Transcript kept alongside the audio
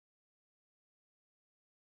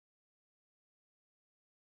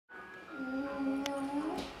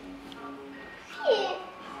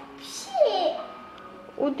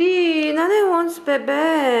Udi, Nane wants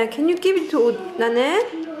baby. Can you give it to Nane?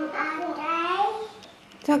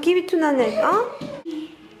 자, give it to Nane. 어?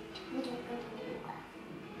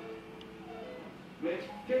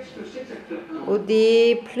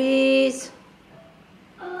 Udi, please.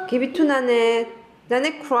 Give it to Nane.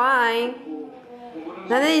 Nane crying.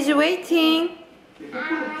 Nane is waiting.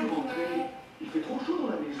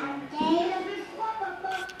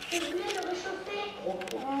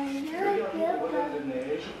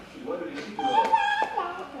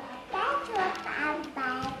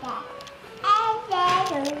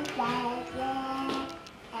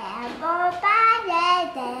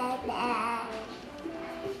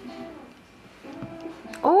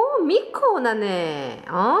 오, 미코 나네.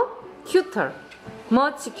 어? cuter.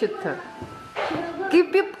 much cuter.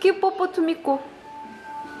 give 뽀뽀 to 미코.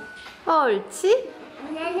 옳지?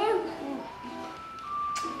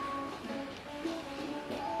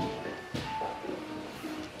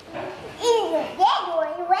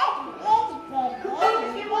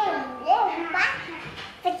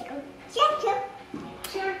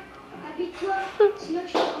 Sinon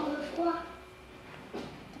tu vas prendre froid.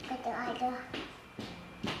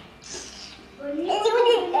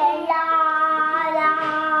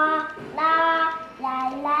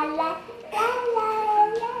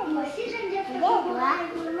 Moi aussi j'aime bien faire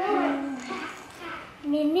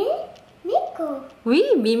Mimi, Miko. Oui,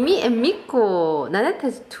 Mimi and Miko. Nanette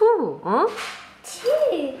has two. Huh?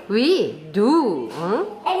 Two. We do. Huh?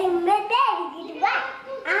 And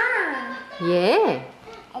Yeah.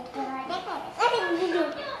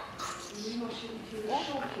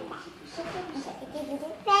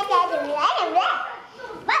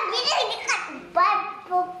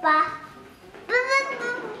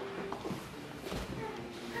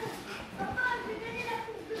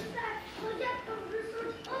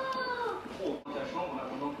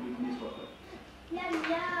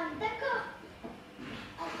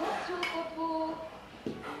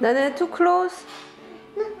 Nana, too close?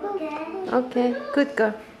 Okay, good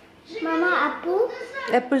girl. Maman, apple?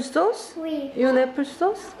 Apple sauce? Oui. You want apple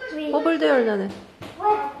sauce? Oui. Over there, Nana.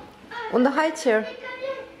 On the high chair.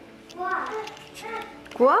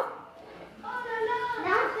 Quoi?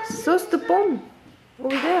 Sauce de pomme.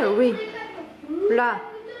 Over there, oui. Là.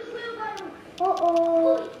 Oh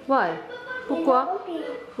oh. Why? Pourquoi?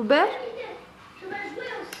 Ouvert?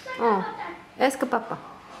 Oh. Est-ce que papa?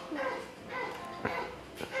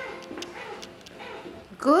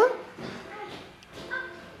 Good?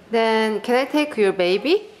 Then can I take your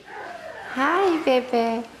baby? Hi,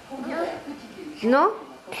 baby. No?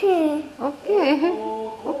 Okay. Okay.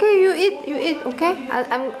 Okay, you eat, okay?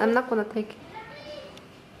 I'm not gonna take it.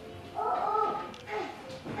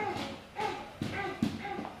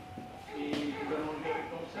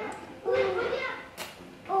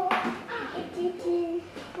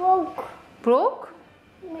 Broke. Broke?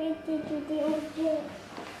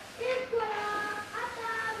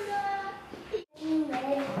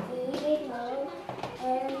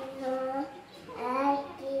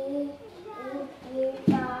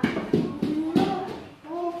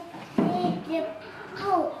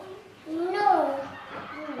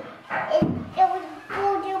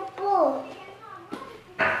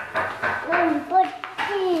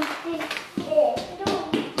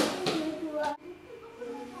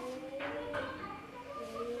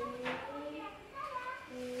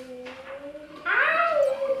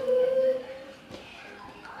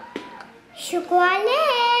 초콜릿!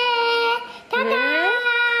 타다!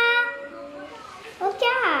 먹자!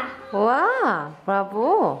 와,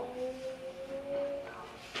 브라보.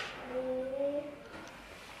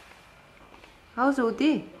 How's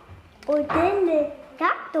Udi? 오늘은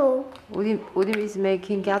gatto. Udi is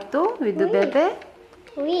making gâteau with the baby?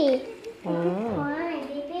 Oui. Oh.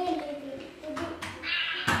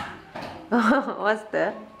 What's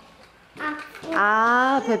that?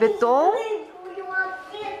 아, 베베 똥?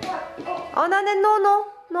 나네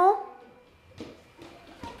no.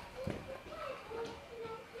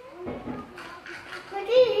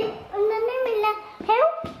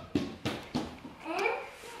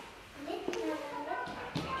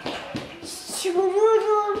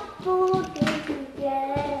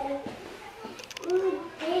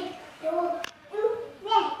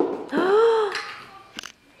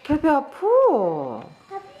 베베 아프.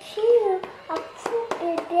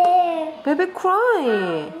 베베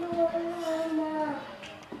cry.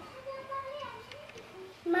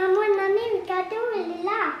 Mama, nanin gato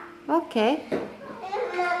wala. Okay.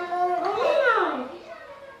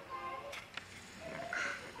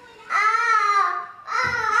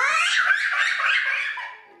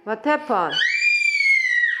 What happened?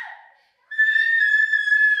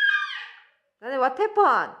 나네 what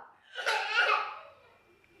happened?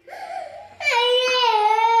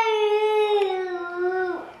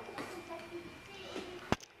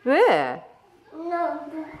 왜?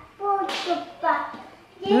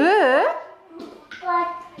 왜?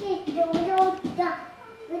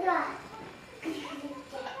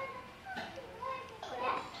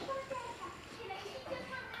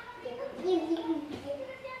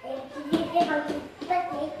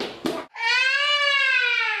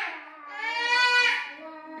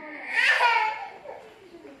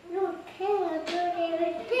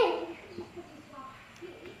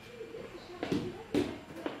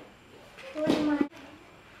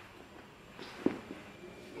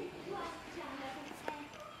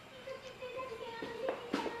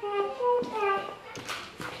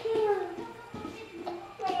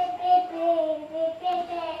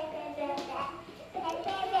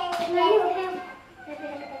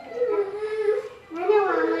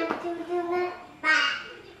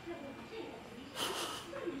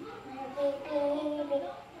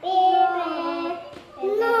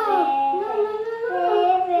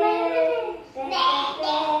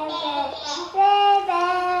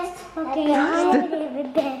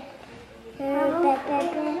 Okay,